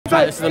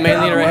tight. This is the main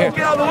leader right here.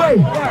 Get out of the way.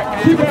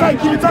 Keep it tight,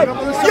 keep it tight.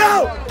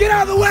 Yo, get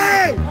out of the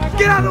way.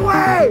 Get out of the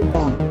way.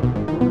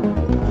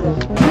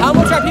 How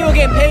much are people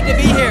getting paid to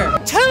be here?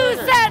 2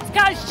 cents,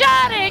 cause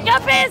shutting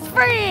up is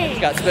free.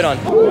 Just got spit on.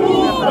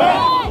 Move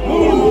back,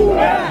 move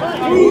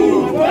back,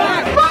 move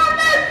back.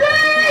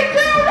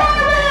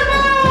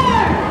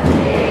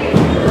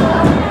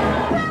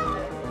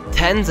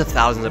 Tens of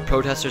thousands of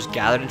protesters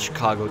gathered in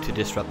Chicago to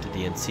disrupt the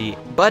DNC.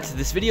 But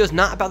this video is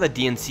not about the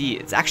DNC,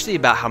 it's actually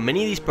about how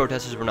many of these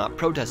protesters were not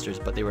protesters,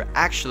 but they were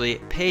actually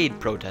paid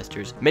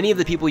protesters. Many of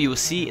the people you will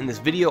see in this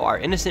video are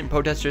innocent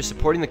protesters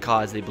supporting the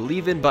cause they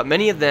believe in, but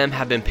many of them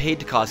have been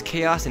paid to cause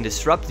chaos and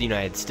disrupt the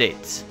United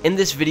States. In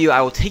this video,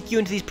 I will take you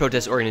into these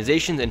protest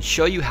organizations and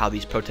show you how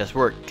these protests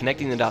work,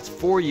 connecting the dots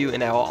for you,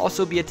 and I will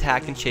also be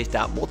attacked and chased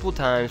out multiple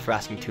times for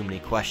asking too many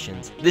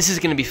questions. This is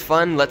going to be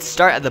fun. Let's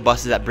start at the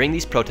buses that bring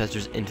these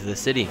protesters into the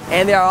city.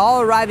 And they are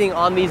all arriving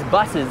on these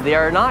buses. They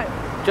are not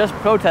just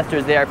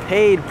protesters, they are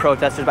paid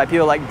protesters by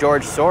people like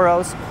George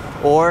Soros,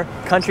 or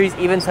countries,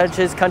 even such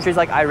as countries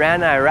like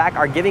Iran and Iraq,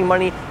 are giving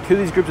money to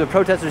these groups of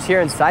protesters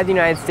here inside the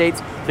United States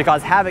to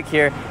cause havoc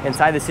here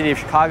inside the city of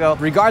Chicago.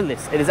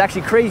 Regardless, it is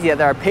actually crazy that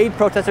there are paid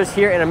protesters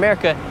here in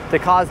America to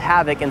cause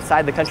havoc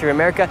inside the country of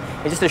America.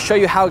 And just to show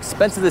you how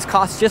expensive this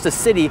costs just a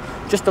city,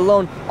 just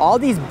alone, all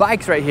these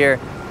bikes right here,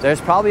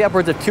 there's probably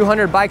upwards of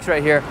 200 bikes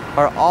right here,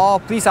 are all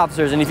police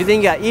officers. And if you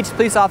think that each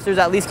police officer is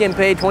at least getting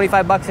paid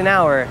 25 bucks an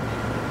hour,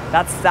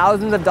 that's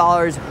thousands of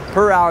dollars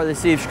per hour the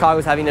city of Chicago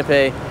is having to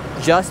pay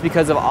just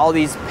because of all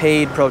these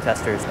paid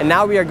protesters. And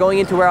now we are going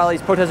into where all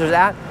these protesters are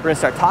at. We're gonna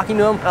start talking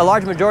to them. A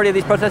large majority of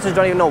these protesters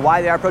don't even know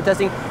why they are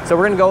protesting. So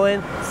we're gonna go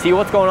in, see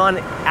what's going on,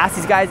 ask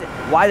these guys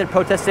why they're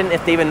protesting,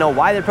 if they even know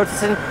why they're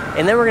protesting,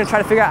 and then we're gonna try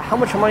to figure out how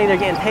much money they're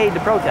getting paid to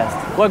protest.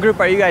 What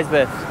group are you guys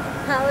with?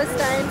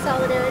 Palestine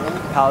Solidarity.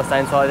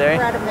 Palestine Solidarity?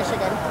 We're out of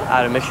Michigan.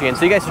 Out of Michigan.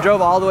 So you guys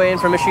drove all the way in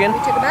from Michigan? We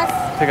took a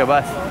bus. Took a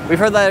bus. We've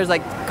heard that there's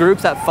like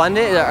groups that fund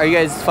it. Are you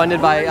guys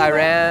funded by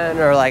Iran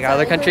or like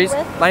other countries?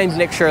 My name's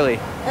Nick Shirley.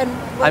 And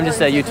I'm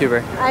just a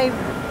YouTuber. I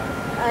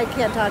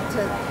can't talk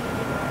to,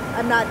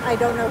 I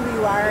don't know who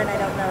you are, and I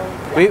don't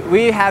know.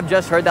 We have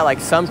just heard that like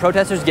some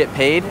protesters get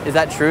paid. Is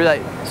that true that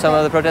some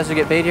of the protesters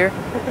get paid here?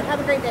 Have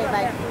a great day,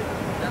 bye.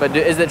 But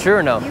is it true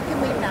or no? You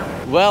can leave now.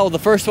 Well, the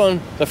first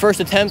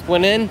attempt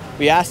went in.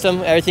 We asked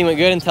them, everything went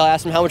good until I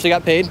asked them how much they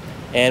got paid,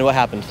 and what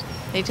happened?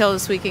 They told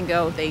us we can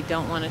go. They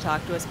don't want to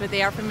talk to us, but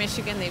they are from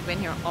Michigan. They've been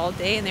here all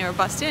day, and they were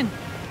bussed in.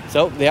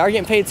 So they are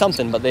getting paid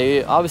something, but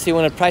they obviously,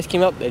 when the price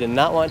came up, they did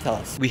not want to tell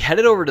us. We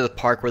headed over to the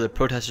park where the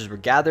protesters were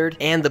gathered,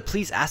 and the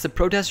police asked the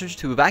protesters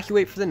to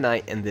evacuate for the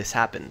night, and this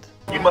happened.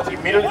 You must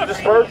immediately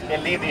disperse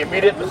and leave the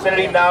immediate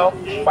vicinity now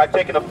by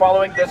taking the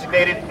following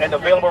designated and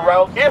available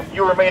route. If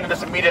you remain in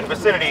this immediate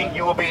vicinity,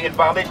 you will be in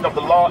violation of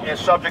the law and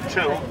subject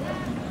to.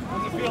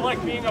 You feel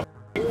like being a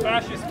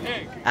fascist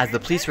pig. As the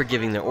police were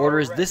giving their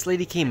orders, this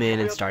lady came in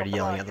and started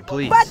yelling at the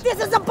police. But this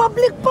is a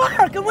public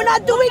park and we're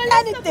not doing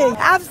anything.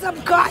 Have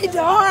some kind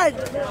heart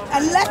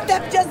and let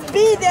them just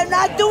be. They're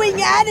not doing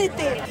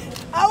anything.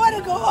 I want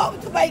to go home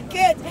to my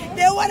kids.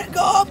 They want to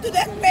go home to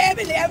their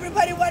family.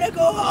 Everybody want to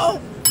go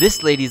home.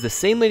 This lady is the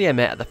same lady I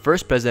met at the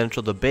first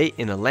presidential debate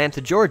in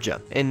Atlanta,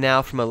 Georgia. And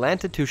now from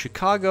Atlanta to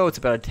Chicago, it's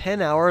about a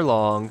 10-hour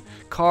long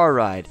car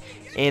ride.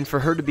 And for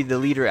her to be the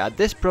leader at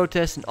this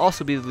protest and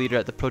also be the leader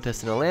at the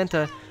protest in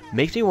Atlanta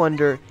makes me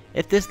wonder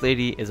if this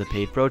lady is a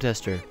paid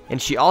protester.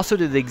 And she also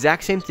did the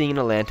exact same thing in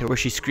Atlanta where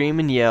she screamed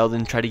and yelled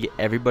and tried to get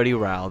everybody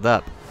riled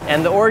up.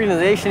 And the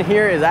organization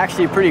here is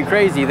actually pretty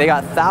crazy. They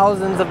got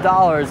thousands of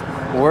dollars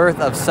worth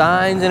of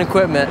signs and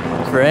equipment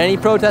for any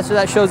protester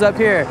that shows up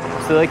here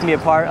so they can be a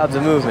part of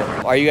the movement.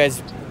 Are you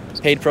guys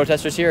paid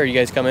protesters here or you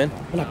guys come in?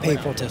 We're not paid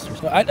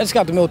protesters. I just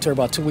got out the military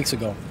about 2 weeks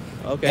ago.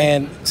 Okay.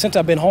 And since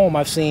I've been home,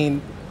 I've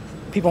seen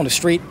people on the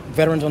street,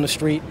 veterans on the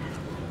street.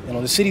 You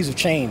know, the cities have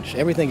changed.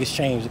 Everything has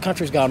changed. The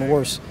country's gotten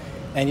worse.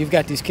 And you've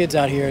got these kids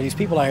out here, these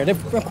people out here.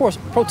 They're, of course,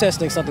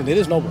 protesting something that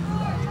is noble.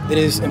 It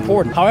is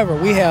important. However,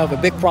 we have a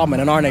big problem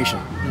in our nation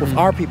with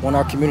our people and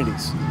our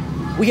communities.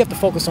 We have to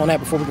focus on that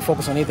before we can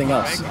focus on anything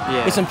else.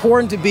 Yeah. It's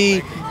important to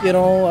be, you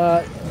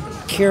know,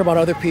 care about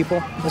other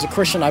people. As a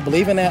Christian, I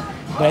believe in that.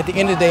 But at the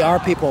end of the day, our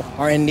people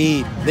are in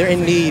need. They're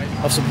in need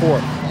of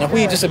support. And if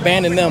we just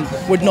abandon them,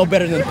 we're no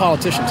better than the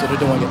politicians that are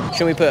doing it.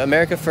 Should we put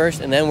America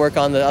first and then work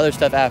on the other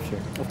stuff after?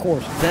 Of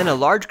course. Then a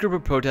large group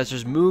of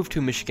protesters moved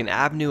to Michigan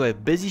Avenue, a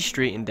busy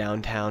street in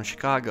downtown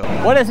Chicago.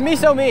 What does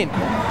miso mean?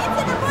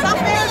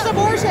 It's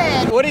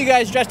abortion. What are you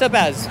guys dressed up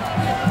as?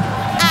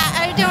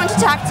 I don't want to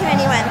talk to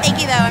anyone. Thank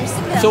you, though. I'm just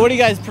a pill. So what are you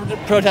guys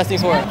protesting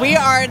for? We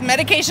are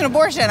medication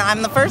abortion.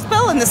 I'm the first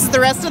pill, and this is the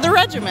rest of the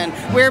regimen.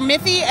 We're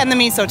Miffy and the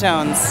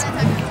Misotones.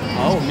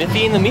 Oh,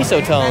 Miffy and the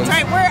Misotones. That's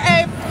right. We're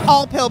a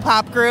all-pill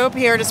pop group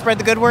here to spread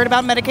the good word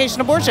about medication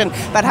abortion,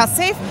 about how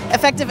safe,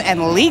 effective,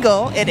 and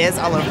legal it is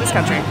all over this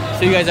country.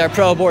 So you guys are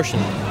pro-abortion?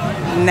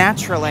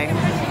 Naturally.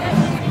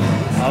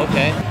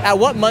 Okay. At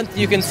what month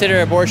do you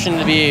consider abortion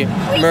to be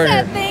murder? We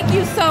said thank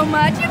you so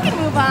much. You can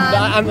move on.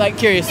 I'm like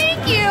curious.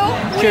 Thank you.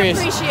 Curious.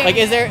 We appreciate like,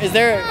 is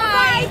there?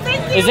 Bye.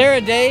 Is there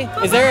a day?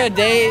 Is there a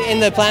day in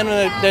the plan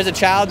when there's a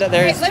child that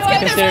there's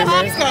considered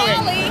murder?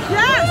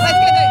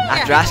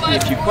 After asking a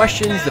few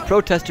questions, the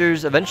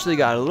protesters eventually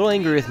got a little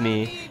angry with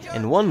me,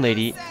 and one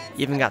lady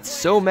even got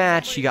so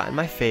mad she got in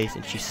my face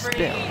and she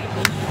spilled.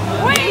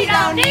 We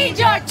don't need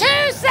your 2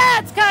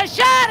 cents, cause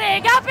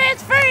shutting up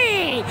is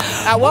free.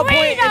 At what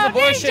point is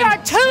abortion? We don't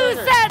need your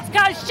 2 cents,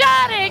 cause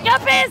shutting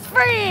up is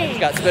free. She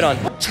got spit on.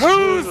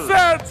 2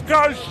 cents,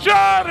 cause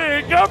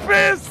shutting up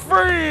is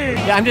free.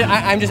 Yeah,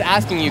 I'm just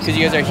asking you because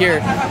you guys are here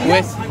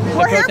with the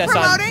We're here protest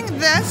promoting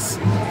this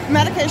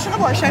medication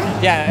abortion.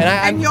 Yeah, and I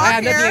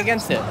have here nothing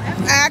against it.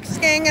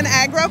 Asking an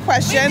aggro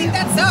question. I think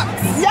that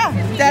sucks. Yeah.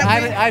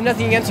 I have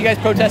nothing against you guys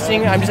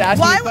protesting. I'm just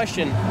asking you a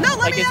question. No,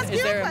 let me ask you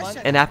a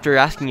question. And after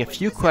asking a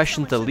few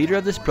questions, the leader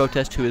of this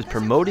protest, who is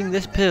promoting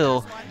this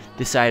pill,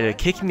 decided to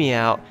kick me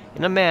out,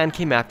 and a man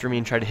came after me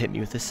and tried to hit me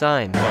with a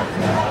sign.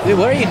 Dude,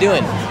 what are you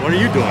doing? What are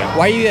you doing?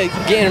 Why are you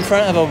getting in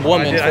front of a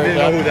woman? I didn't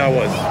know who that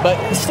was.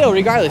 But still,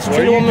 regardless, what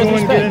treat a woman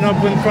with respect. Getting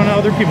up in front of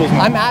other people's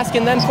mouths? I'm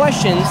asking them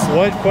questions.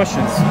 What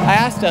questions? I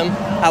asked them,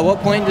 at what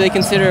point do they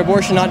consider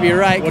abortion not to be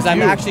right? Because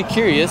I'm actually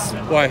curious.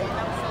 Why?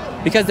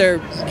 Because they're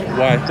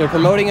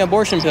promoting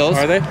abortion pills.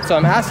 Are they? So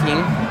I'm asking,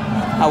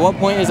 at what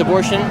point is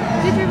abortion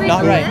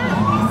not right?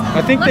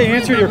 I think they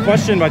answered your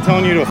question by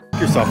telling you to f***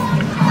 yourself.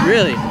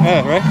 Really?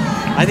 Yeah, right?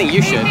 I think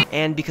you should.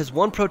 And because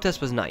one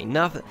protest was not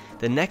enough,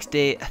 the next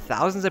day,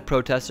 thousands of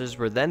protesters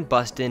were then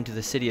bussed into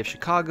the city of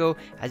Chicago,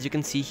 as you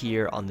can see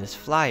here on this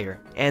flyer.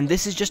 And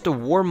this is just a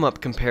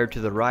warm-up compared to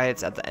the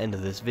riots at the end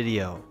of this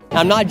video.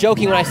 I'm not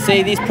joking when I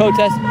say these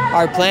protests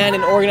are planned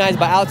and organized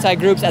by outside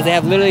groups, as they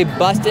have literally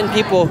bussed in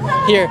people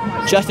here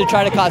just to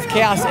try to cause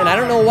chaos. And I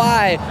don't know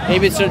why.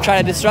 Maybe it's to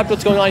try to disrupt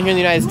what's going on here in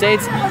the United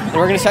States. And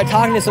we're going to start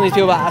talking to some of these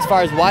people about as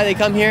far as why they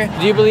come here.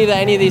 Do you believe that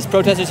any of these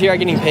protesters here are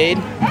getting paid?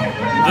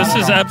 This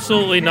is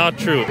absolutely not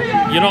true.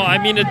 You know, I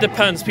mean, it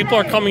depends. People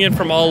are coming in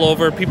from all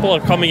over. People are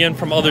coming in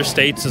from other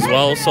states as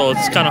well. So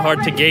it's kind of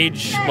hard to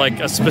gauge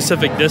like a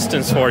specific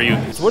distance for you.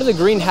 So what do the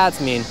green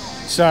hats mean?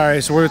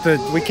 Sorry, so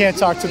we can't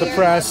talk to the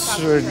press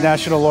or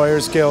National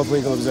Lawyers Guild,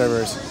 legal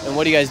observers. And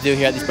what do you guys do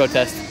here at these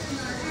protests?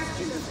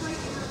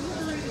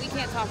 We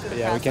can't talk to the press.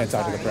 Yeah, we can't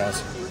talk to the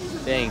press.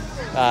 Dang.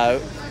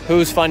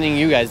 Who's funding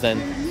you guys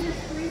then?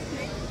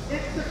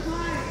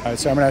 All right,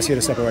 so I'm going to ask you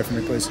to step away from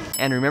me, please.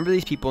 And remember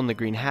these people in the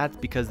green hats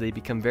because they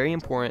become very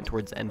important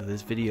towards the end of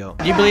this video.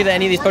 Do you believe that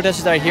any of these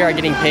protesters that are here are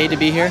getting paid to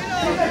be here?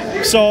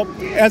 So,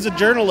 as a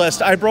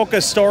journalist, I broke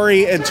a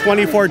story in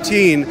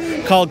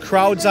 2014 called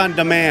Crowds on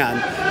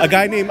Demand. A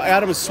guy named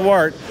Adam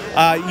Swart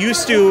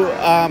used to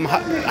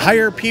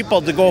hire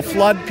people to go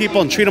flood people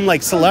and treat them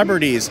like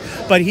celebrities,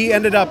 but he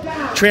ended up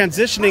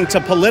transitioning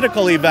to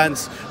political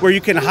events where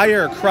you can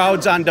hire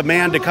crowds on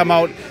demand to come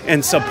out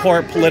and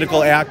support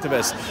political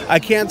activists. I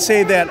can't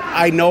say that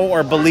I know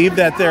or believe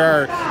that there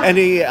are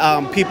any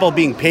people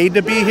being paid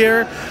to be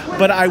here,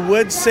 but I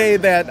would say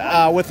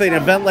that with an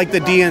event like the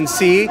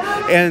DNC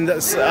and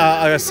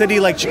a city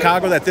like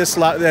Chicago that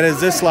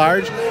is this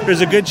large,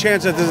 there's a good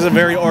chance that this is a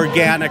very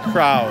organic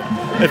crowd,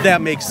 if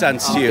that makes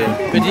sense to you.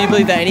 But do you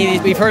believe that any of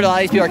these, we've heard a lot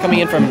of these people are coming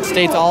in from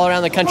states all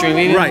around the country.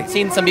 We've even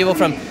seen some people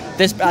from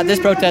this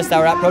protest that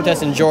were at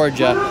protests in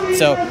Georgia.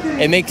 So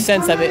it makes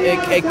sense that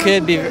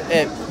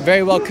it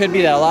very well could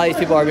be that a lot of these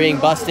people are being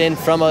bussed in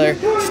from other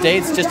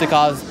states just to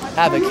cause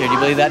havoc here. Do you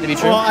believe that to be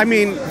true? Well, I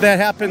mean, that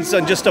happens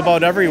just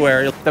about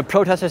everywhere. The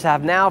protesters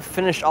have now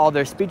finished all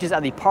their speeches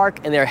at the park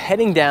and they're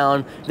heading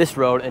down this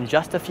road in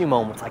just a few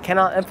moments. I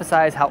cannot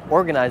emphasize how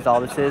organized all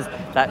this is.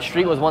 That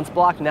street was once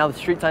blocked, now the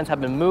street signs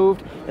have been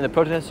moved and the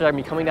protesters are going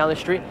to be coming down the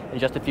street in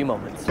just a few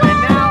moments.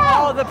 And now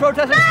all of the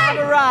protesters have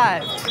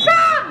arrived.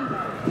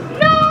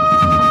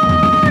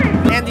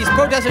 And these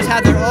protesters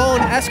have their own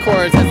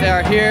escorts as they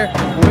are here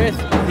with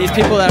these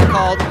people that are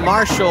called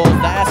marshals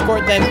that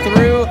escort them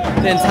through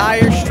the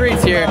entire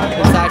streets here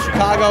inside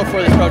Chicago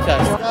for this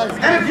protest.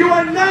 And if you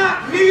are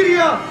not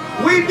media,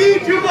 we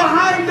need you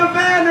behind the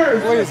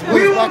banners.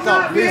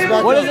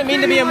 What does it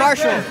mean to be a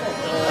marshal?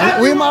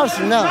 We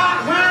marshal now.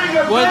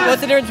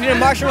 What's the difference between a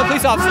marshal and a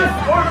police officer?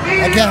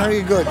 I can't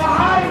hear you good.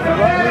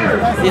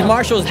 These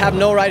marshals have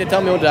no right to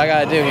tell me what I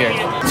gotta do here.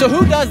 So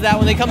who does that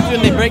when they come through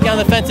and they break down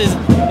the fences?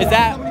 Is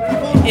that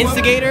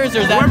instigators or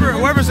is that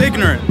whoever's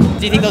ignorant?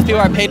 Do you think those people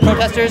are paid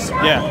protesters?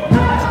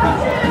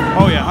 Yeah.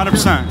 Oh yeah,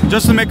 100%.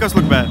 Just to make us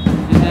look bad.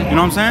 You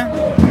know what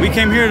I'm saying? We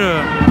came here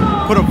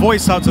to put a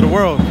voice out to the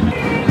world.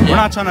 We're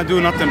not trying to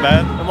do nothing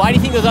bad. And why do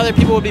you think those other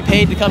people would be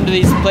paid to come to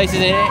these places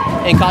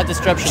and cause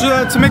disruption?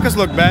 To make us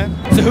look bad.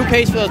 So who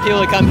pays for those people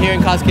to come here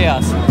and cause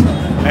chaos?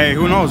 Hey,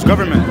 who knows?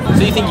 Government.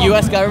 So you think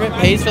U.S. government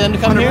pays for them to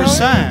come 100%. here?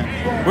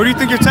 100%. Where do you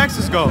think your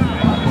taxes go?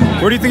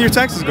 Where do you think your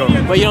taxes go?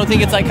 But you don't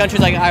think it's like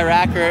countries like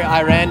Iraq or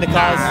Iran to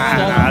cause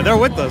stuff? Nah, they're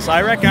with us.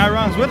 Iraq and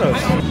Iran's with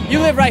us. You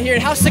live right here,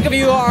 and how sick of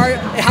you are you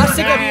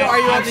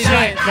of these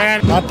riots?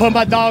 Man, I put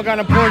my dog on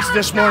the porch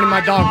this morning,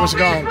 my dog was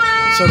gone.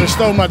 So they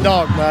stole my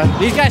dog, man.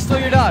 These guys stole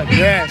your dog?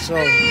 Yeah, so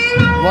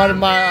one of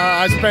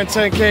my, I spent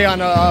 10K on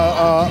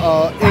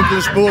a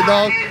English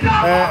bulldog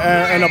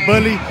and a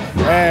bully,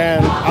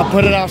 and I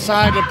put it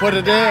outside and put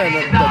it there, and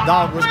the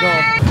dog was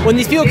gone. When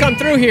these people come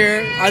through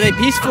here, are they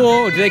peaceful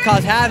or do they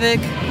cause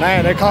havoc?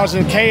 Man, they're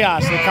causing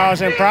chaos, they're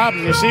causing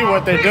problems. You see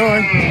what they're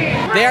doing?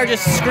 They are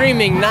just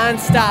screaming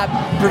non-stop,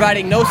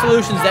 providing no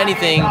solutions to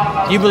anything.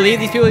 Do you believe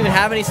these people even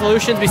have any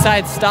solutions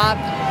besides stop?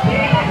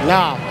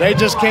 Nah, they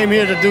just came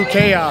here to do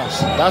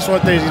chaos. That's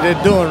what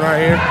they're doing right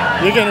here.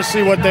 You're gonna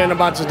see what they're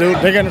about to do.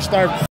 They're gonna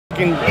start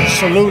fucking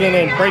saluting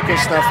and breaking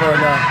stuff right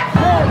now.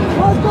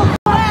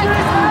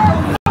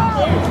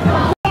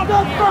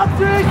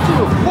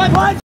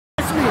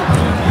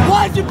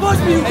 Why'd you push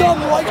me, you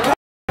dumb white?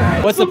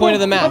 What's the point of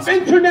the mask?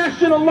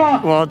 International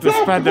law. Well, to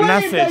spread the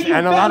message,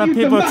 and a lot of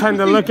people tend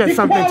to look at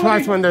something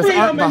twice when there's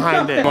art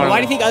behind it. Why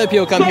do you think other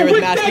people come here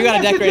with masks? You got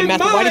a decorated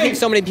mask, but why do you think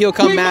so many people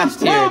come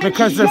masked here?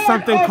 Because there's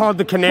something called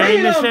the Canary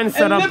Mission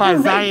set up by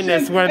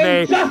Zionists where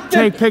they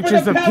take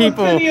pictures of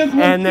people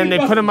and then they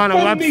put them on a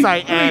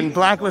website and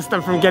blacklist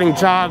them from getting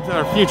jobs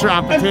or future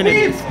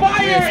opportunities. So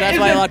that's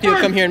why a lot of people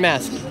come here in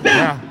masks.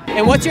 Yeah.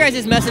 And what's your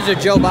guys' message to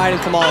Joe Biden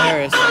and Kamala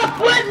Harris?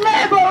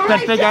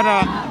 That they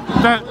gotta,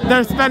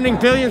 they're spending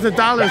billions of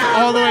dollars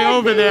all the way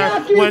over there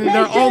when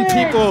their own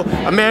people,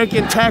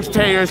 American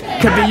taxpayers,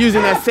 could be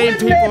using that same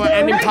people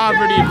ending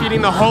poverty,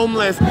 feeding the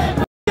homeless,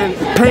 and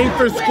paying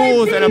for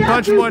schools and a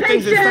bunch more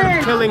things instead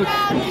of killing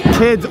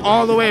kids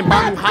all the way and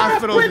bombing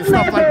hospitals and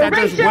stuff like that.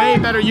 There's way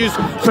better use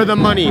for the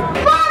money.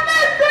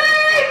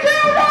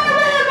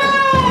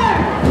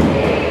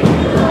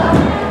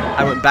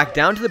 I went back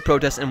down to the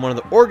protest and one of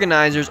the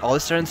organizers all of a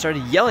sudden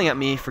started yelling at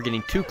me for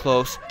getting too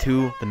close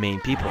to the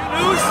main people.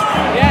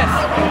 Yes.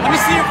 Let me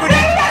see your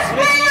credentials.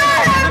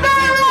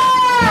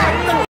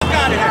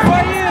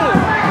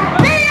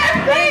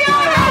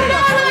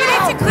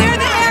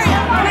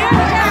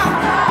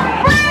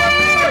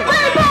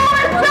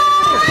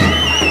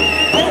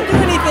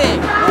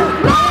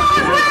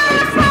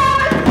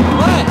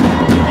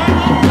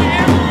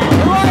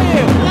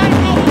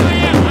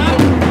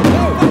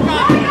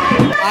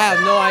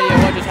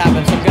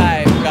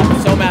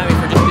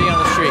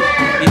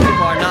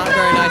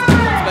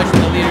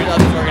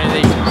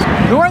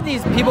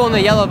 People in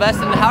the yellow vest,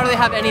 and how do they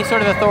have any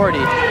sort of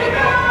authority?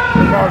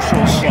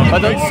 Marshals.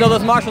 But so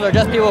those marshals are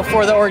just people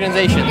for the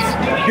organizations?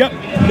 Yep,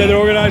 they're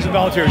organized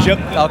volunteers, yep.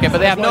 Okay, but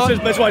they have no...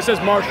 That's why it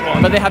says marshal on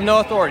it. But they have no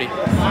authority?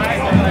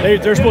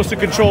 They're supposed to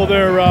control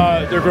their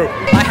group.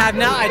 I have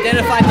now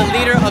identified the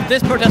leader of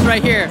this protest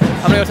right here.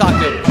 I'm gonna go talk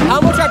to him.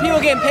 How much are people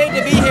getting paid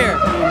to be here?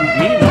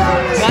 Me?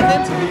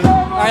 Nothing?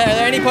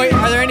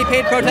 Are there any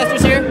paid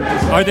protesters here?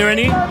 Are there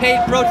any?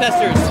 Paid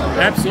protesters?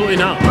 Absolutely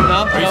not.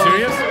 No? Are you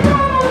serious?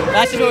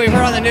 That's just what we've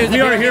heard on the news.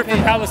 We are here for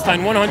Palestine,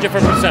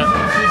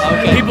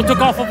 100%. Okay. People took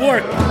off of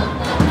work,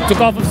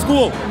 took off of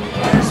school.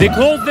 They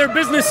closed their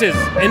businesses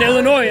in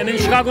Illinois and in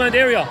Chicagoland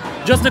area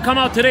just to come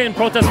out today and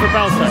protest for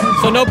Palestine.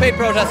 So no paid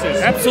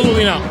protesters?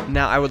 Absolutely not.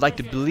 Now, I would like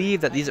to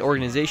believe that these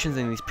organizations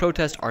and these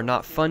protests are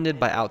not funded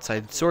by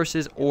outside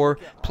sources or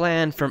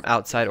planned from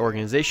outside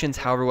organizations.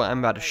 However, what I'm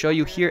about to show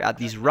you here at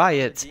these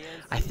riots,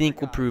 I think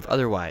will prove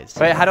otherwise.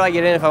 Wait, how do I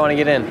get in if I want to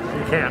get in?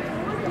 You can't.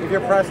 If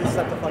you're press,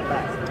 step the fuck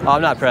back. Oh,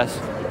 I'm not press.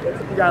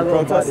 You got a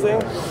little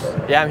protesting?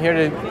 Yeah, I'm here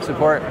to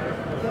support.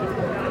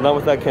 Not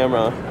with that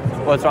camera.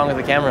 What's wrong with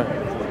the camera?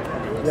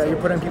 Yeah, you're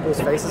putting people's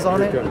faces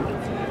on it? Hey,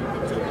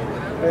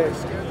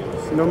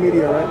 no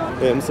media, right?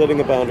 Yeah, I'm setting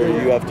a boundary.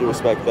 You have to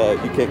respect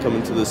that. You can't come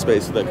into this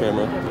space with that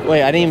camera.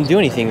 Wait, I didn't even do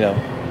anything, though.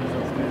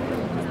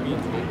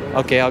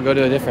 Okay, I'll go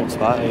to a different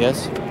spot, I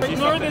guess.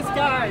 Ignore this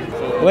guy.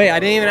 Wait, I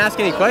didn't even ask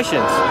any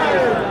questions.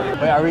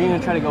 Wait, are we going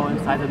to try to go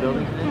inside the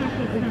building?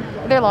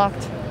 They're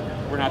locked.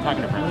 We're not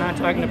talking to press. I'm not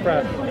talking to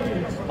press.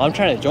 Well, I'm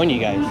trying to join you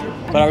guys.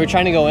 But are we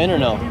trying to go in or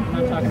no? I'm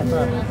not talking to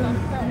press.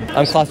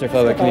 I'm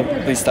claustrophobic. Can you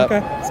please stop?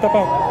 Okay, step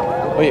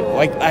out. Wait,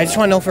 I just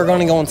want to know if we're going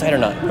to go inside or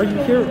not. Are you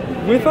here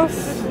with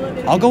us?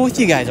 I'll go with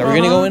you guys. Are we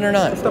going to go in or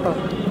not? Step out.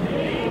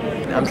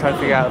 I'm trying to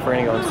figure out if we're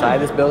going to go inside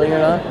this building or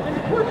not.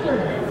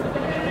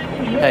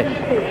 Hey,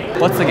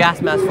 what's the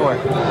gas mask for?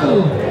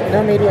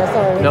 No media,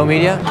 sorry. No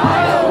media?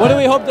 What do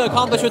we hope to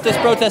accomplish with this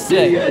protest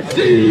today?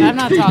 I'm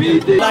not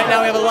talking. Right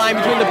now we have a line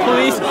between the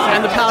police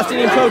and the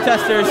Palestinian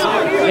protesters.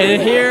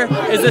 And here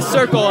is the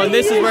circle, and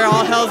this is where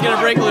all hell's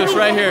gonna break loose,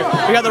 right here.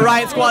 We got the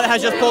riot squad that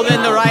has just pulled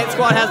in. The riot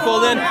squad has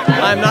pulled in.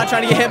 I'm not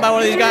trying to get hit by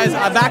one of these guys.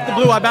 I back the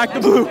blue, I back the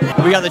blue.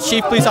 We got the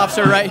chief police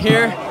officer right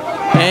here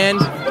and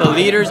the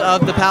leaders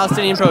of the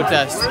Palestinian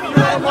protest.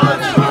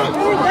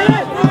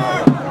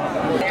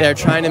 They're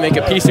trying to make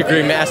a peace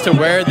agreement as to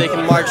where they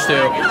can march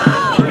to,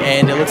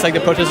 and it looks like the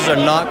protesters are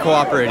not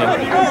cooperating.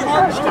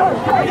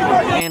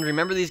 And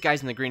remember these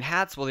guys in the green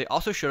hats? Well, they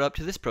also showed up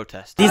to this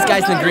protest. These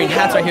guys in the green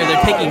hats right here,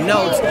 they're taking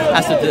notes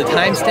as to the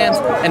timestamps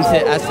and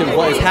as to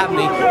what is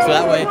happening, so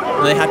that way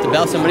when they have to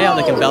bail somebody out,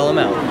 they can bail them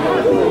out.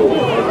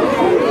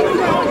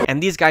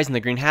 And these guys in the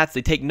green hats,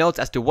 they take notes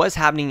as to what's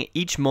happening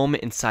each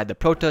moment inside the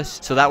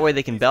protest, so that way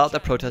they can bail out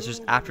the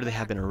protesters after they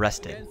have been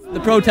arrested.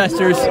 The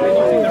protesters,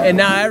 and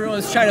now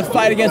everyone's trying to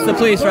fight against the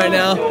police right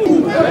now.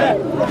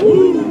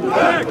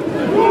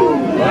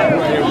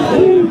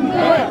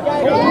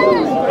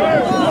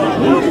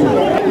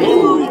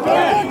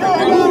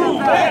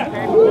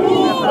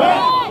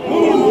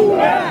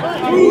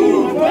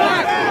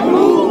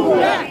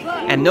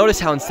 And notice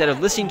how instead of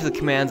listening to the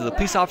commands of the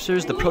police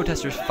officers, the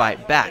protesters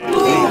fight back.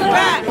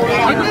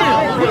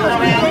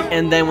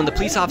 And then when the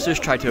police officers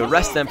try to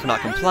arrest them for not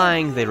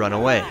complying, they run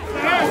away.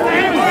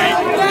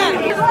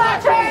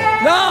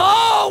 The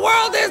whole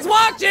world is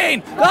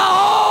watching! The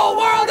whole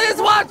world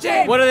is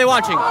watching! What are they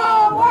watching?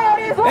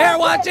 They're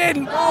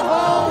watching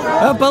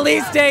the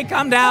police state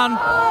come down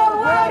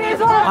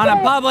on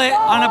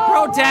a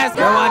protest.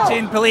 They're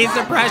watching police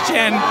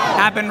oppression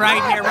happen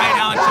right here, right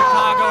now in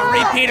Chicago, a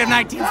repeat of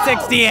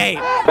 1968.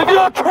 If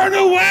you'll turn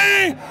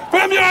away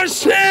from your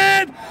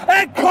sin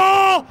and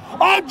call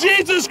on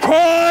Jesus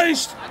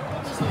Christ.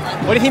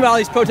 What do you think about all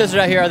these protesters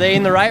out here? Are they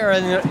in the right or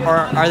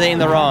are they in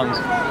the wrong?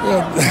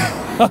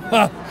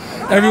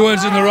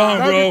 Everyone's in the wrong,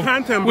 bro.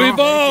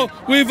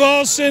 We've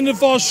all sinned and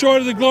fall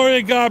short of the glory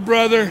of God,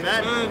 brother.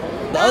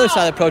 The other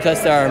side of the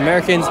protest, there are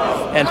Americans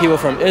and people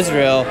from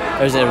Israel.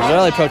 There's an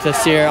Israeli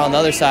protest here on the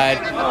other side,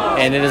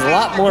 and it is a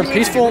lot more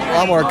peaceful, a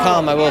lot more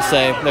calm, I will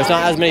say. There's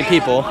not as many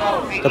people.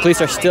 The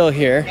police are still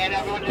here,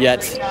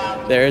 yet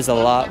there is a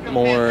lot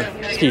more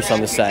peace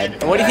on this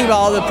side. What do you think about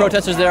all the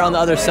protesters there on the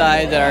other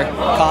side that are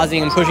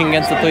causing and pushing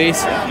against the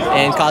police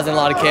and causing a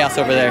lot of chaos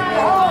over there?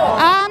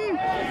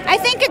 I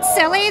think it's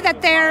silly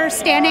that they're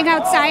standing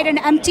outside an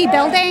empty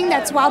building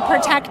that's well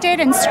protected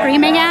and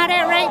screaming at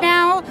it right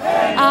now.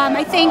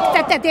 I think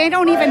that they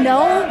don't even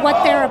know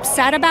what they're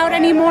upset about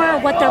anymore, or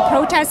what they're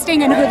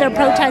protesting and who they're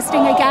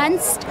protesting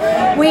against.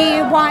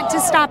 We want to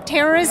stop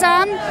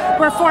terrorism.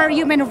 We're for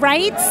human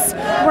rights.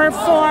 We're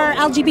for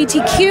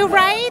LGBTQ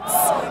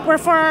rights. We're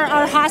for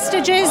our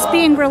hostages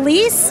being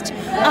released.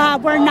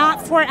 We're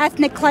not for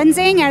ethnic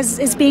cleansing, as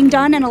is being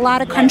done in a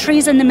lot of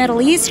countries in the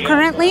Middle East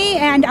currently,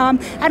 and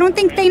I don't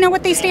think they know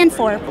what they stand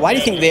for. Why do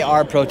you think they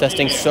are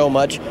protesting so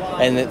much,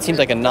 and it seems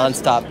like a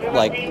non-stop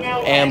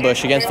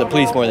ambush against the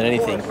police more than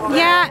anything?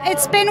 Yeah,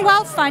 it's been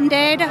well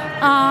funded.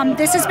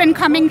 This has been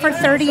coming for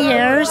 30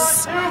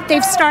 years.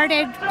 They've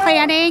started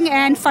planning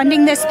and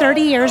funding this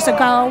 30 years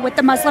ago with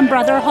the Muslim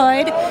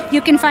Brotherhood.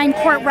 You can find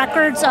court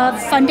records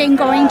of funding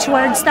going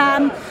towards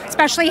them,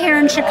 especially here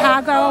in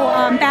Chicago,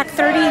 back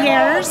 30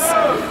 years.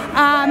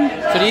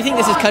 So do you think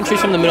this is countries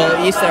from the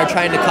Middle East that are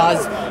trying to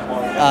cause,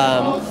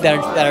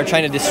 that are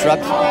trying to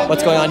disrupt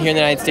what's going on here in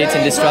the United States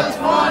and disrupt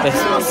the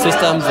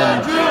systems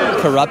and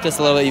corrupt us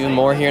a little bit even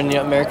more here in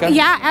America?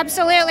 Yeah,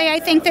 absolutely. I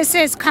think this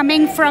is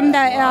coming from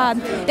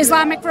the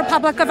Islamic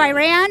Republic of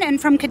Iran and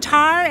from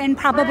Qatar, and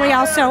probably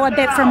also a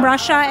bit from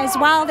Russia as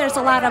well. There's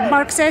a lot of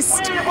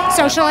Marxist,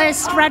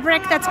 socialist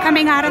rhetoric that's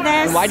coming out of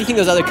this. And why do you think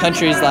those other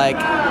countries like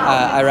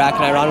Iraq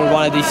and Iran would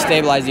want to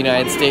destabilize the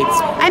United States?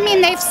 I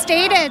mean, they've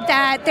stated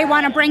that they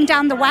want to bring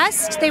down the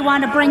West, they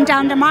want to bring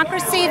down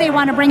democracy, they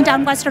want to bring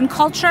down Western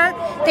culture.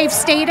 They've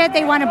stated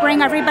they want to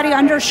bring everybody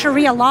under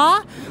Sharia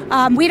law.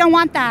 We don't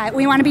want that.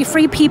 We want to be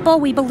free people.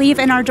 We believe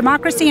in our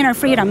democracy and our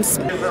freedoms.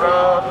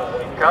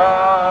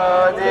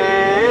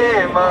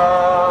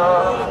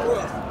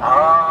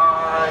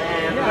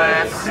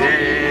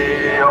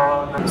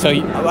 So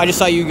I just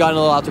saw you got in a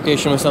little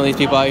altercation with some of these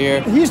people out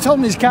here. He's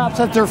telling these cops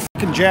that they're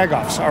fucking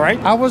jagoffs, all right?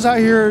 I was out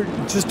here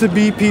just to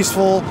be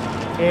peaceful,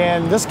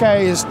 and this guy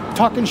is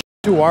talking shit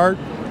to our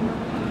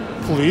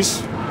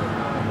police.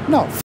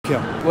 No, f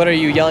him. What are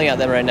you yelling at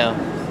them right now?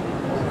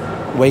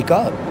 Wake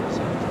up.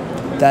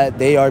 That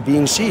they are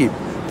being sheep.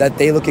 That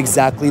they look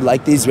exactly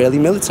like the Israeli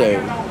military.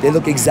 They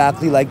look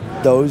exactly like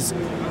those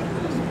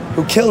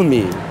who kill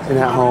me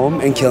at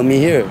home and kill me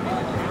here.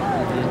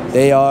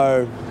 They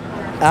are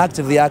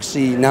actively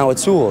actually now a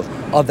tool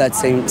of that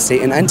same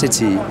Satan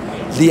entity.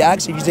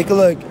 If you take a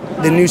look,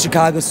 the new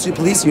Chicago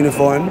police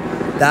uniform,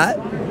 that's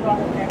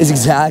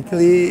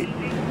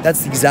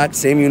the exact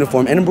same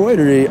uniform and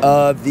embroidery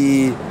of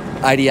the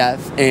IDF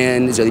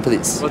and Israeli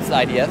police. What's the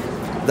IDF?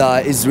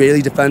 The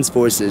Israeli Defense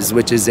Forces,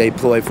 which is a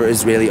ploy for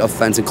Israeli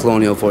offense and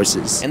colonial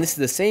forces. And this is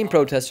the same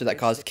protester that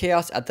caused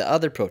chaos at the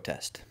other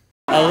protest.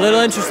 A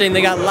little interesting,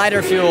 they got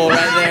lighter fuel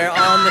right there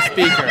on the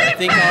speaker. I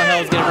think all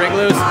hell's gonna break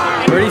loose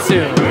pretty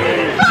soon.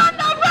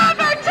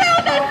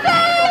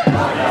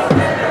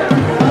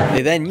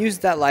 They then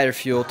used that lighter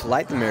fuel to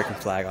light the American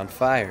flag on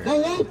fire. The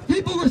woke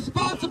people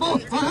responsible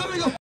for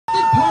having a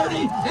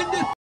party in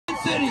this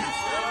city.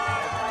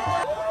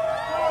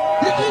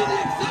 The only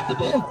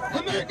acceptable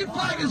American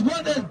flag is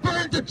one that is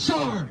burned to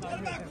char.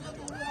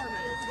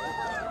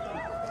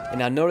 And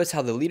now notice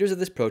how the leaders of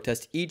this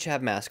protest each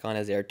have masks on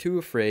as they are too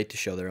afraid to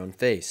show their own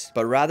face.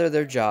 But rather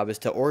their job is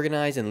to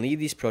organize and lead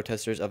these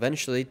protesters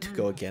eventually to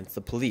go against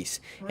the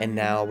police. And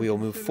now we will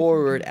move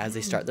forward as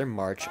they start their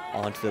march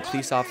onto the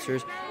police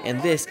officers,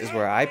 and this is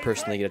where I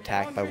personally get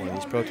attacked by one of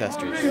these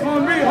protesters.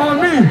 On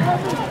me!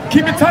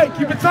 Keep it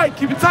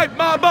tight,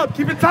 mob up,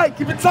 keep it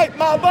tight,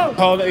 mob up!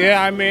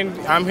 Yeah, I mean,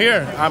 I'm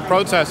here, I'm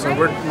protesting.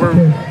 We're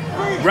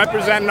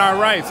representing our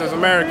rights as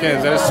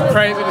Americans, and it's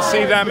crazy to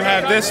see them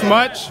have this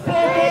much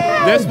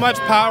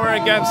power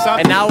against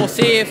something. And now we'll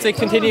see if they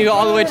continue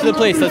all the way to the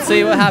police. Let's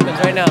see what happens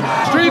right now.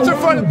 Streets are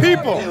for the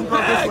people,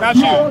 not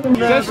you.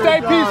 Just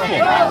stay peaceful.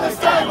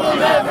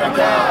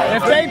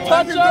 If they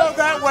touch us,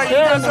 that way, you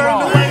guys are in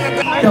the way.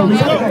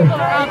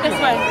 This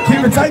way.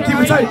 Keep it tight, keep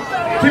it tight.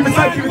 Keep it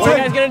tight, keep it tight. What are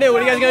you guys gonna do?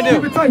 What are you guys gonna do?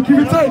 Keep it tight, keep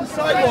it tight.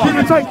 Keep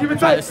it tight, keep it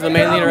tight. This is the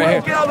main leader right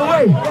here. Get out of the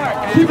way.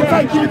 Keep it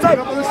tight, keep it tight.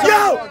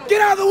 Yo,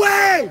 get out of the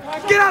way.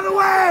 Get out of the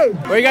way.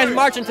 Where are you guys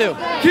marching to?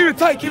 Keep it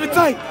tight, keep it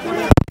tight.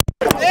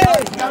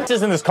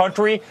 In this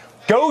country,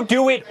 go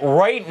do it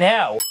right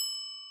now.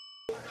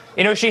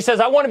 You know, she says,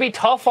 I want to be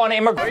tough on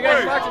immigrants. Where are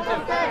you guys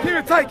marching to? Keep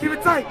it tight, keep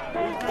it tight.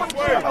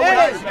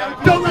 Hey,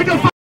 don't let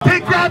a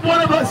pig grab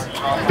one of us.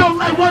 Don't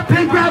let one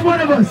pig grab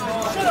one of us.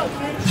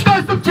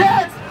 Start some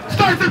chants.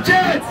 Start some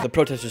chants. The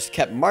protesters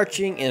kept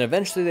marching, and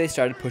eventually they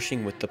started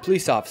pushing with the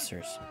police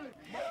officers.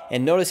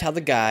 And notice how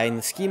the guy in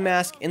the ski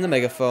mask and the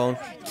megaphone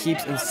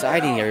keeps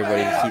inciting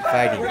everybody to keep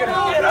fighting.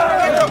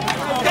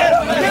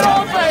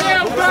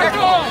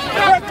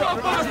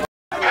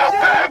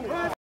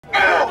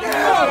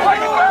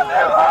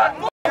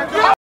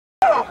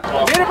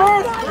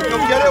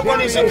 Get it when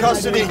he's in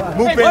custody.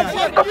 Move back.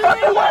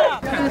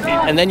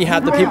 And then you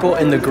have the people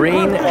in the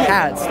green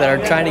hats that are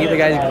trying to get the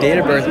guy's date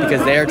of birth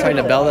because they are trying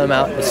to bail them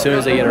out as soon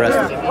as they get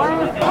arrested.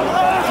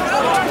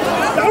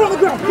 Down on the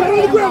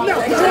ground now.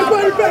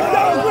 Everybody back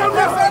down on the ground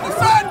now. Press on the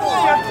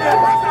sidewalk.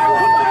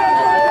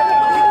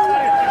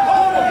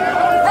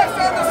 Press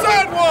on the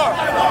sidewalk.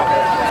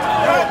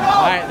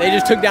 Alright, they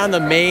just took down the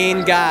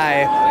main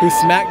guy who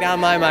smacked down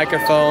my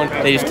microphone.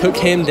 They just took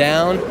him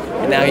down,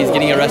 and now he's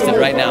getting arrested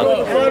right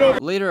now.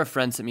 Later, a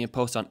friend sent me a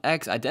post on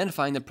X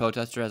identifying the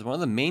protester as one of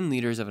the main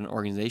leaders of an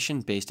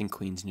organization based in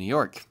Queens, New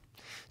York.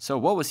 So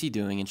what was he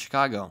doing in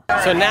Chicago?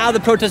 So now the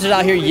protesters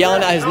out here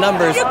yelling out his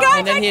numbers,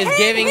 and then he is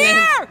giving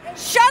them.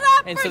 Shut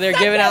up! And so they're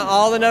giving out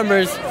all the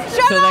numbers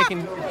so they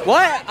can.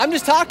 What? I'm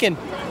just talking.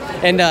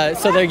 And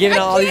so they're giving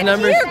out all these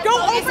numbers.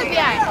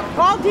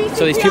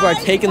 So these people are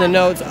taking the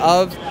notes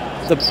of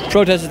the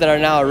protesters that are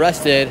now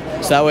arrested,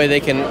 so that way they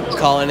can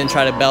call in and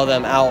try to bail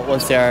them out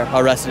once they are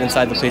arrested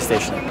inside the police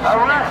station.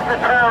 Arrest the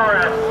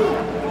terrorists.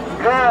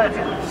 Good.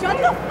 Shut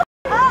the f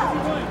up!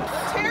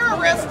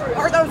 Terrorists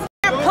are those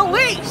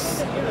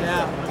police.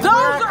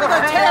 Those are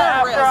the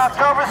terrorists.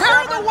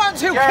 They're the ones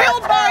who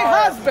killed my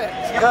husband.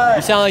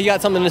 You sound like you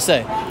got something to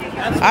say.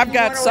 I've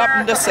got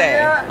something to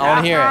say. I want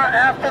to hear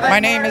it. My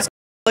name is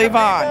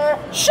Yvonne.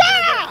 Shut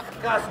up!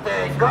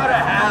 Disgusting. Go to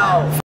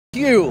hell.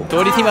 You. So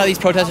what do you think about these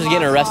protesters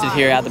getting arrested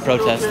here at the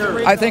protest?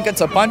 I think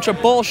it's a bunch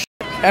of bullshit.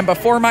 And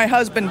before my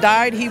husband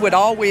died, he would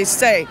always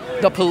say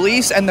the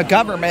police and the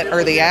government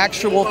are the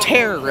actual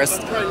terrorists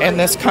in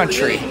this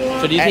country.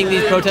 So do you think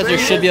these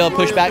protesters should be able to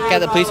push back at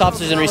the police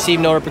officers and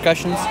receive no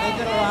repercussions?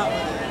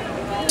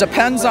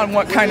 Depends on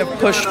what kind of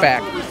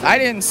pushback. I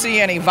didn't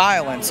see any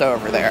violence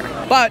over there.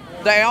 But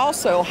they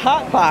also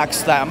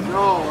hotboxed them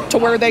to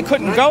where they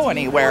couldn't go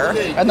anywhere,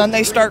 and then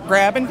they start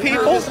grabbing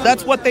people.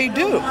 That's what they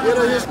do.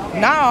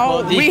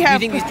 Now, Do you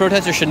think these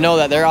protesters should know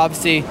that they're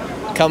obviously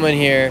coming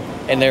here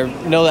and they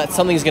know that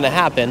something's going to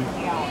happen,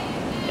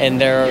 and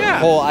their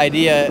whole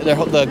idea,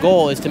 the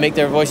goal is to make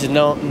their voices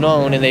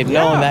known, and they've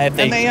known that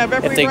if they have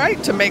every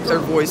right to make their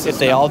voices if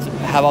they all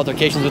have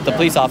altercations with the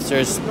police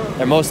officers,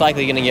 they're most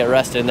likely going to get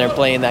arrested, and they're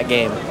playing that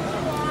game.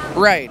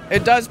 Right.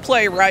 It does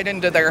play right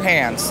into their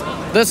hands.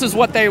 This is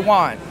what they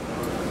want.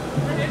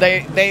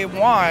 They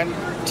want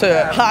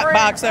to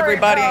hotbox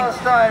everybody,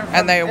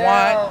 and they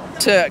want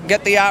to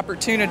get the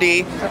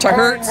opportunity to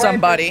hurt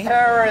somebody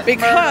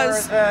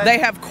because they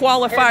have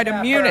qualified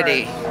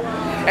immunity.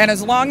 And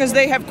as long as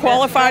they have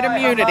qualified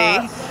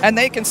immunity and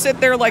they can sit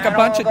there like a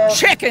bunch of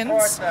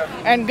chickens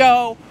and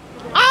go,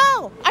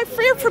 oh, I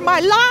fear for my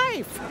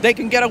life, they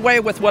can get away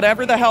with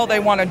whatever the hell they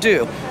want to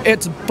do.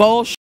 It's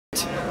bullshit.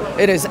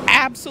 It is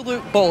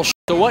absolute bullshit.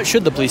 So what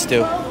should the police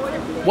do?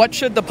 What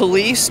should the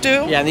police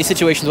do? Yeah, in these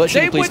situations, what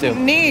should the police do? They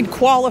wouldn't need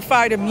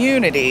qualified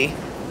immunity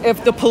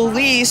if the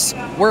police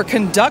were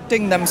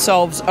conducting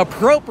themselves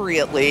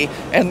appropriately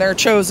in their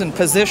chosen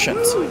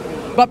positions.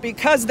 But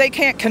because they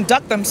can't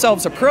conduct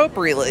themselves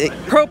appropriately,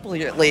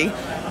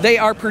 they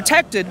are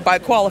protected by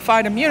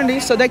qualified immunity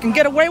so they can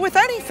get away with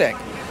anything.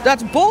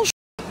 That's bullshit.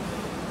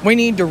 We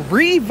need to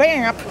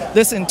revamp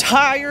this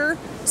entire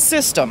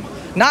system.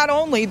 Not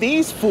only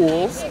these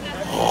fools,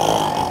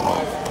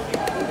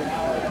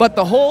 but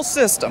the whole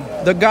system,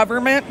 the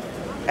government,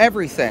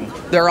 everything.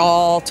 They're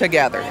all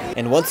together.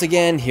 And once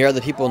again, here are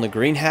the people in the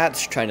green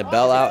hats trying to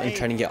bail out and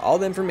trying to get all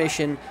the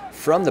information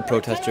from the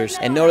protesters,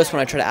 and notice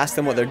when I try to ask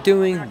them what they're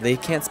doing, they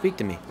can't speak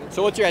to me.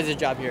 So what's your guys'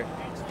 job here?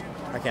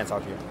 I can't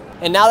talk to you.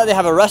 And now that they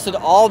have arrested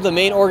all the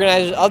main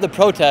organizers of the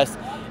protest,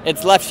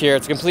 it's left here.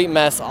 It's a complete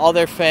mess. All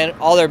their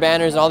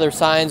banners and all their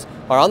signs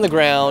are on the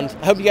ground.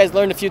 I hope you guys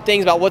learned a few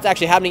things about what's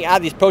actually happening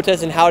at these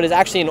protests and how it is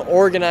actually an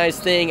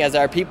organized thing, as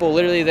our people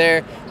literally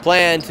there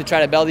plan to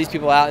try to bail these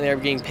people out, and they're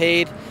getting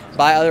paid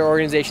by other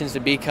organizations to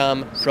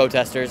become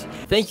protesters.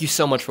 Thank you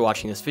so much for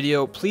watching this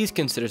video. Please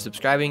consider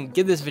subscribing,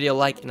 give this video a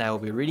like, and I will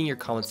be reading your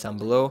comments down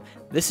below.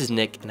 This is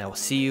Nick, and I will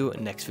see you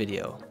next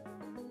video.